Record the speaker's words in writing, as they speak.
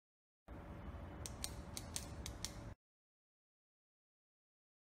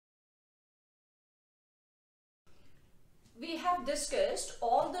we have discussed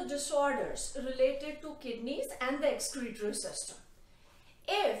all the disorders related to kidneys and the excretory system.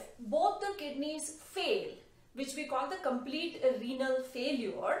 If both the kidneys fail, which we call the complete renal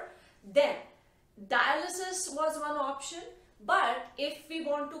failure, then dialysis was one option. But if we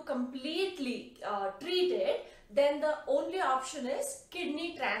want to completely treat it, then the only option is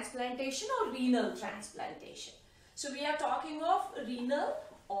kidney transplantation or renal transplantation. So we are talking of renal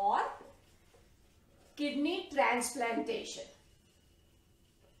or kidney transplantation.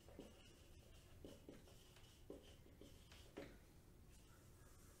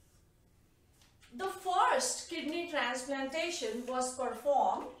 The first kidney transplantation was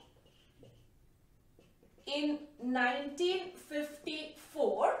performed in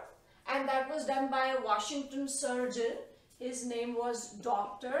 1954, and that was done by a Washington surgeon. His name was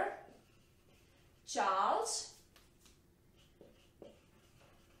Dr. Charles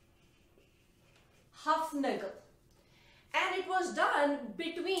Hufnagel, and it was done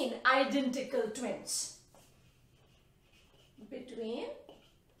between identical twins.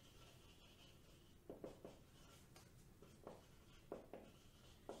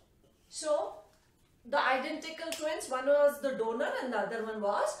 So the identical twins, one was the donor and the other one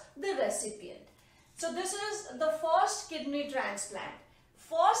was the recipient. So this is the first kidney transplant.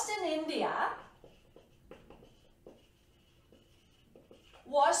 First in India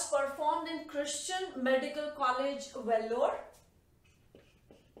was performed in Christian Medical College, Vellore.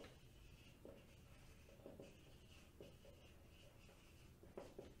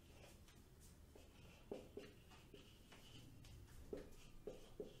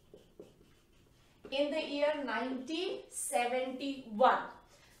 In the year 1971.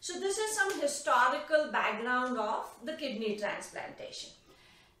 So this is some historical background of the kidney transplantation.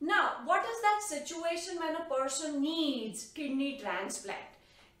 Now, what is that situation when a person needs kidney transplant?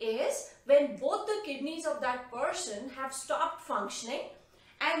 Is when both the kidneys of that person have stopped functioning,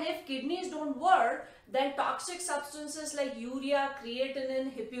 and if kidneys don't work, then toxic substances like urea,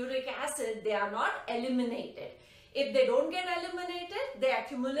 creatinine, hippuric acid, they are not eliminated. If they don't get eliminated, they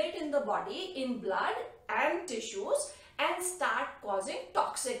accumulate in the body, in blood and tissues, and start causing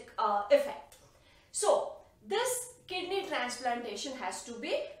toxic effect. So this kidney transplantation has to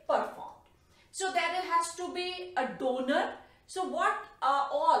be performed. So there has to be a donor. So what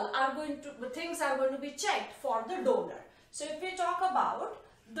things are going to be checked for the donor? So if we talk about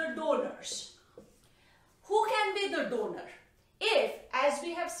the donors, who can be the donor? If, as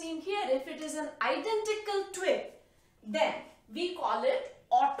we have seen here, if it is an identical twin, then we call it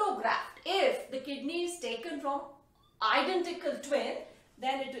autograft. If the kidney is taken from identical twin,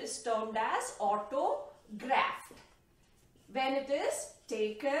 then it is termed as autograft. When it is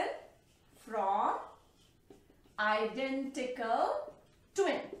taken from identical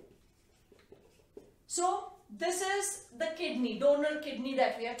twin. So this is the kidney, donor kidney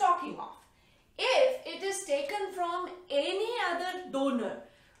that we are talking of. If it is taken from any other donor,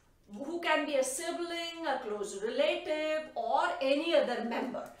 who can be a sibling, a close relative, or any other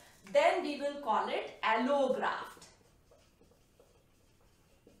member, then we will call it allograft.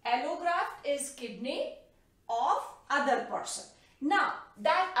 Allograft is kidney of other person. Now,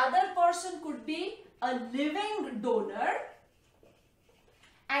 that other person could be a living donor,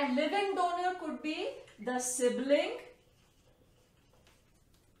 and living donor could be the sibling,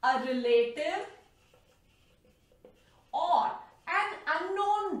 a relative, or an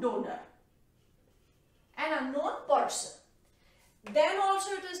unknown donor, an unknown person. Then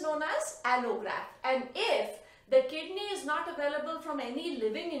also it is known as allograft. And if the kidney is not available from any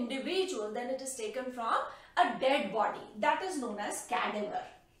living individual, then it is taken from a dead body. That is known as cadaver.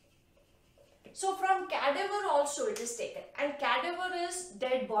 So from cadaver also it is taken. And cadaver is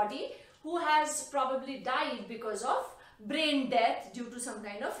dead body who has probably died because of brain death due to some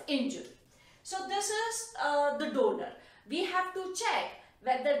kind of injury. So this is the donor. We have to check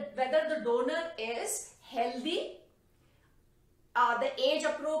whether the donor is healthy, the age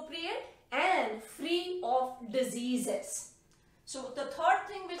appropriate, and free of diseases. So the third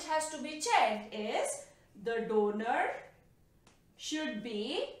thing which has to be checked is the donor should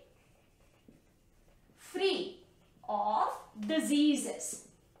be free of diseases.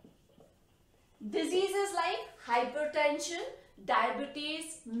 Diseases like hypertension,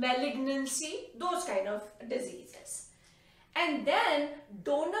 diabetes, malignancy, those kind of diseases. And then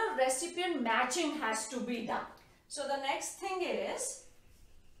donor recipient matching has to be done. So the next thing is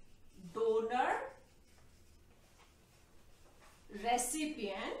donor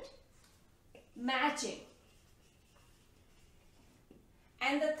recipient matching.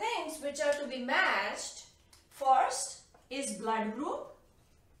 And the things which are to be matched, first is blood group,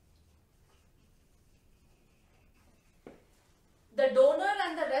 the donor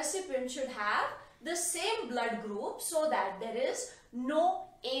and the recipient should have the same blood group so that there is no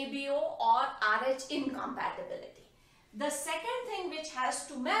ABO or RH incompatibility. The second thing which has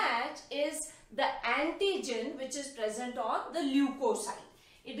to match is the antigen which is present on the leukocyte.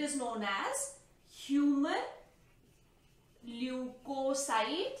 It is known as human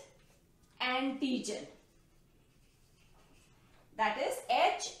leukocyte antigen. That is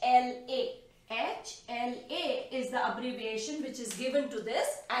HLA. HLA is the abbreviation which is given to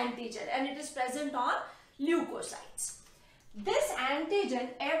this antigen, and it is present on leukocytes. This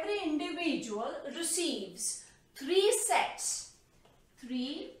antigen, every individual receives 3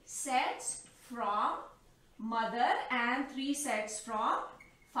 sets from mother and 3 sets from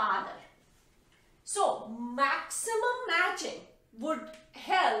father. So maximum matching would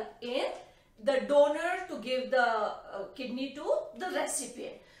help in the donor to give the kidney to the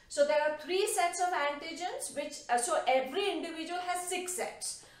recipient. So there are 3 sets of antigens, which so every individual has 6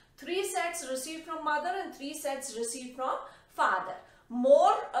 sets. 3 sets received from mother and 3 sets received from father.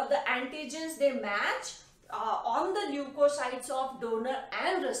 More of the antigens they match on the leukocytes of donor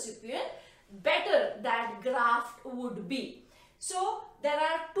and recipient, better that graft would be. So there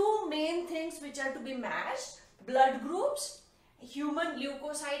are 2 main things which are to be matched: blood groups, human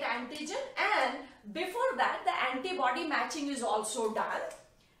leukocyte antigen, and before that the antibody matching is also done.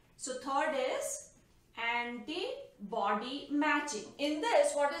 So third is antibody matching. In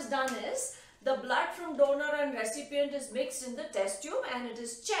this, what is done is the blood from donor and recipient is mixed in the test tube and it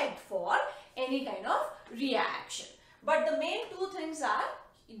is checked for any kind of reaction. But the main 2 things are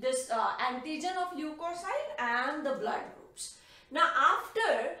this antigen of leukocyte and the blood groups. Now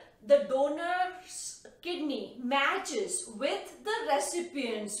after the donor's kidney matches with the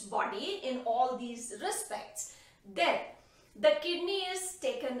recipient's body in all these respects, then the kidney is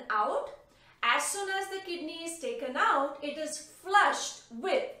taken out. As soon as the kidney is taken out, it is flushed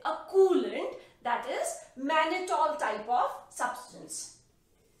with a coolant, that is mannitol type of substance.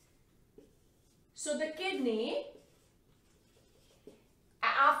 So the kidney,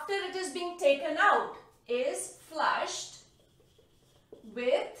 after it is being taken out, is flushed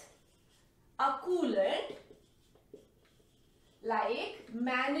with a coolant like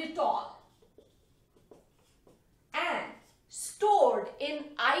mannitol and stored in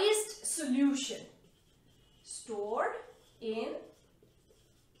iced solution. Stored in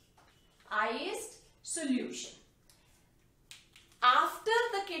iced solution. After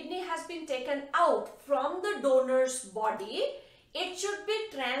the kidney has been taken out from the donor's body, it should be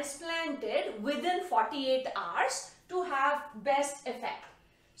transplanted within 48 hours to have best effect.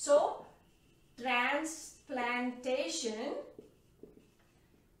 So, transplantation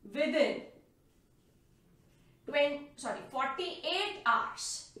within 48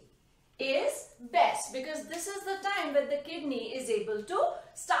 hours is best, because this is the time when the kidney is able to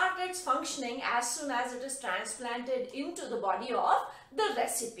start its functioning as soon as it is transplanted into the body of the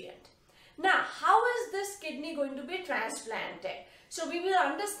recipient. Now, how is this kidney going to be transplanted? So we will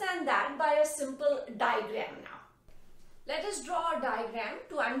understand that by a simple diagram now. Let us draw a diagram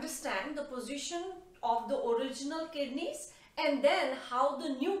to understand the position of the original kidneys and then how the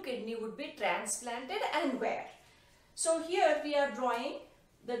new kidney would be transplanted and where. So here we are drawing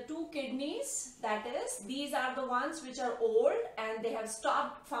the 2 kidneys, that is, these are the ones which are old and they have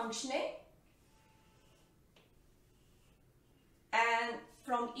stopped functioning. And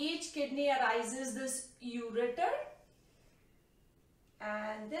from each kidney arises this ureter,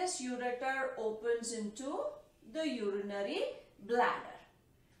 and this ureter opens into the urinary bladder.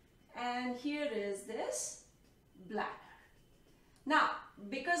 And here is this bladder. Now,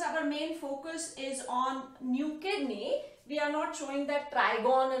 because our main focus is on new kidney, we are not showing that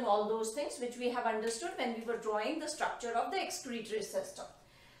trigon and all those things which we have understood when we were drawing the structure of the excretory system.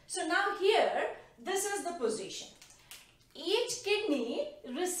 So now here, this is the position. Each kidney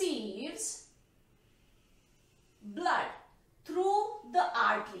receives blood through the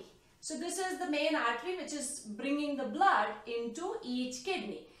artery. So this is the main artery which is bringing the blood into each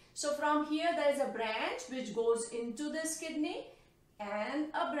kidney. So from here there is a branch which goes into this kidney and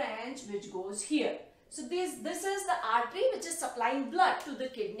a branch which goes here. So this is the artery which is supplying blood to the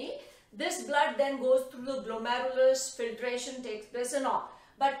kidney. This blood then goes through the glomerulus, filtration takes place and all.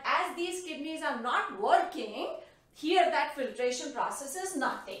 But as these kidneys are not working, here that filtration process is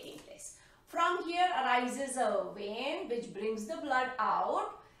not taking place. From here arises a vein which brings the blood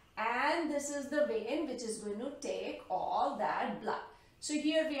out, and this is the vein which is going to take all that blood. So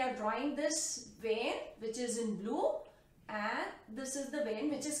here we are drawing this vein which is in blue, and this is the vein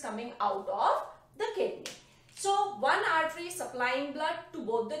which is coming out of the kidney. So one artery supplying blood to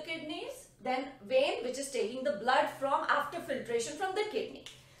both the kidneys, then vein which is taking the blood from after filtration from the kidney.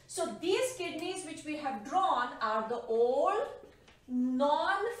 So these kidneys which we have drawn are the old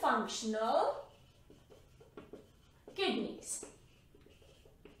non-functional kidneys.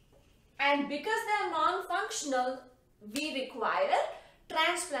 And because they are non-functional, we require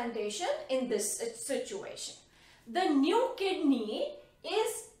transplantation in this situation. The new kidney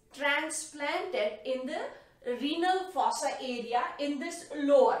is transplanted in the renal fossa area in this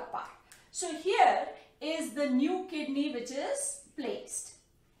lower part. So here is the new kidney which is placed.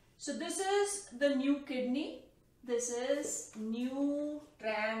 So this is the new kidney. This is new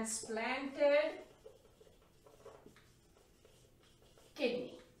transplanted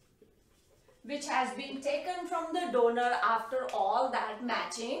kidney, which has been taken from the donor after all that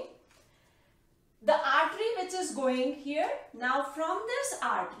matching. The artery which is going here, now from this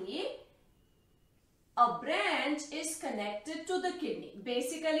artery, a branch is connected to the kidney.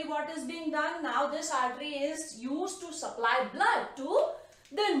 Basically what is being done now, this artery is used to supply blood to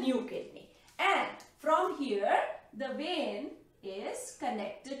the new kidney. And from here, the vein is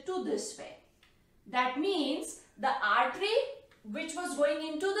connected to this vein. That means the artery which was going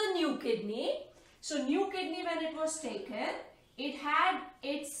into the new kidney, so new kidney when it was taken, it had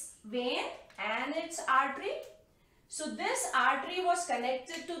its vein and its artery. So this artery was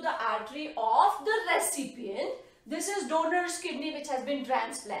connected to the artery of the recipient. This is donor's kidney which has been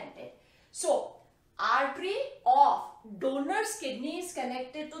transplanted. So artery of donor's kidney is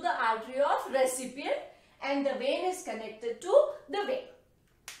connected to the artery of recipient and the vein is connected to the vein.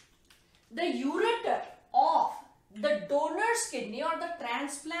 The ureter of the donor's kidney or the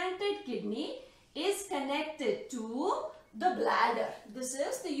transplanted kidney is connected to the bladder. This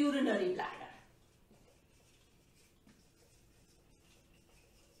is the urinary bladder.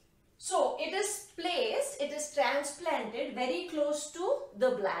 So it is placed, it is transplanted very close to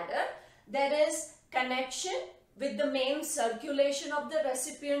the bladder. There is connection with the main circulation of the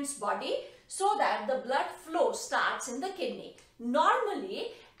recipient's body so that the blood flow starts in the kidney.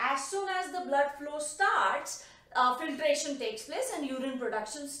 Normally, as soon as the blood flow starts, filtration takes place and urine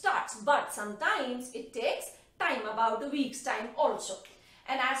production starts. But sometimes it takes time, about a week's time also.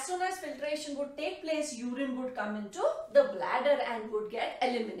 And as soon as filtration would take place, urine would come into the bladder and would get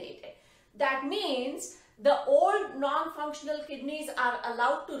eliminated. That means the old non-functional kidneys are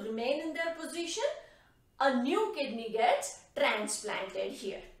allowed to remain in their position. A new kidney gets transplanted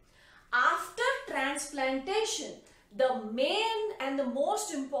here. After transplantation, the main and the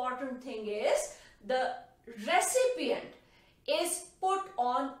most important thing is the recipient is put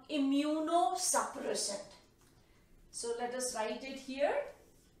on immunosuppressant. So let us write it here.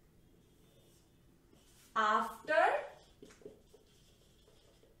 After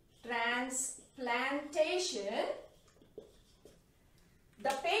transplantation,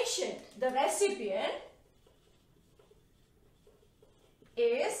 the patient, the recipient,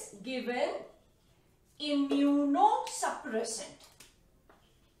 is given immunosuppressant.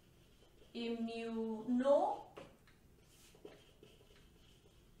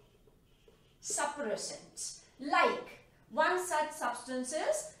 Immunosuppressants. Like one such substance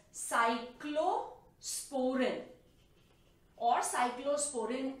is cyclosporin or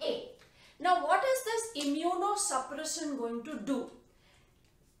cyclosporin A. Now what is this immunosuppressant going to do?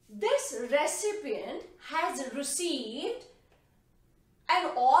 This recipient has received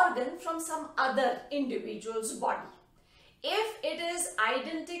an organ from some other individual's body. If it is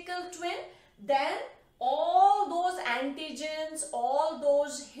identical twin, then all those antigens, all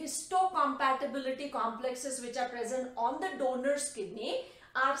those histocompatibility complexes which are present on the donor's kidney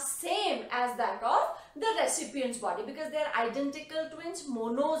are same as that of the recipient's body because they are identical twins,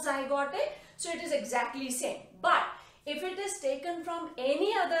 monozygotic, so it is exactly same. But if it is taken from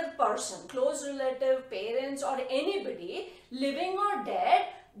any other person, close relative, parents or anybody, living or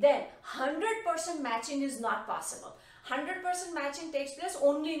dead, then 100% matching is not possible. 100% matching takes place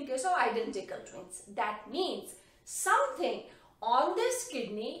only in case of identical twins. That means something on this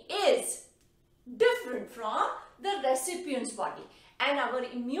kidney is different from the recipient's body. And our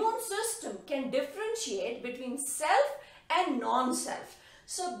immune system can differentiate between self and non-self.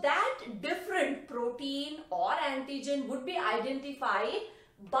 So that different protein or antigen would be identified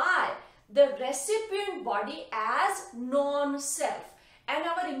by the recipient body as non-self. And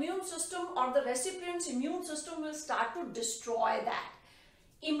our immune system or the recipient's immune system will start to destroy that.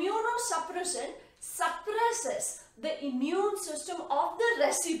 Immunosuppressant suppresses the immune system of the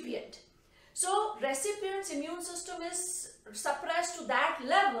recipient. So recipient's immune system is suppressed to that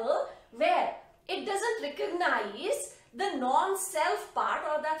level where it doesn't recognize the non-self part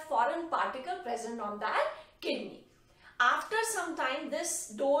or that foreign particle present on that kidney. after some time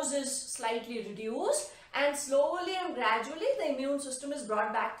this dose is slightly reduced and slowly and gradually the immune system is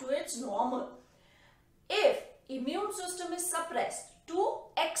brought back to its normal. If immune system is suppressed to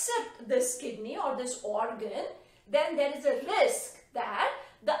accept this kidney or this organ, then there is a risk that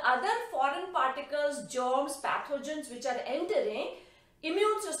the other foreign particles, germs, pathogens which are entering,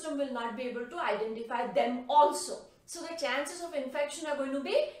 immune system will not be able to identify them also. So the chances of infection are going to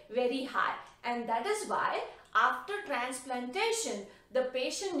be very high, and that is why after transplantation the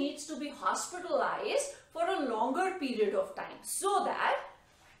patient needs to be hospitalized for a longer period of time so that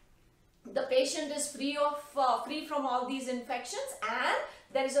the patient is free from all these infections, and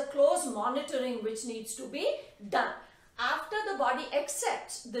there is a close monitoring which needs to be done. After the body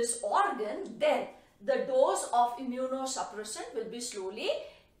accepts this organ, then the dose of immunosuppressant will be slowly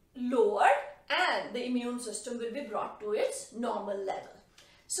lowered and the immune system will be brought to its normal level.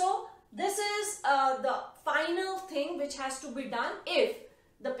 So this is the final thing which has to be done if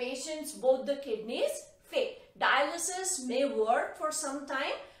the patient's both the kidneys fail. Dialysis may work for some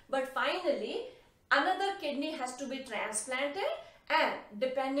time, but finally another kidney has to be transplanted, and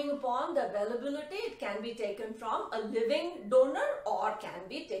depending upon the availability, it can be taken from a living donor or can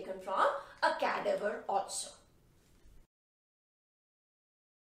be taken from a cadaver also.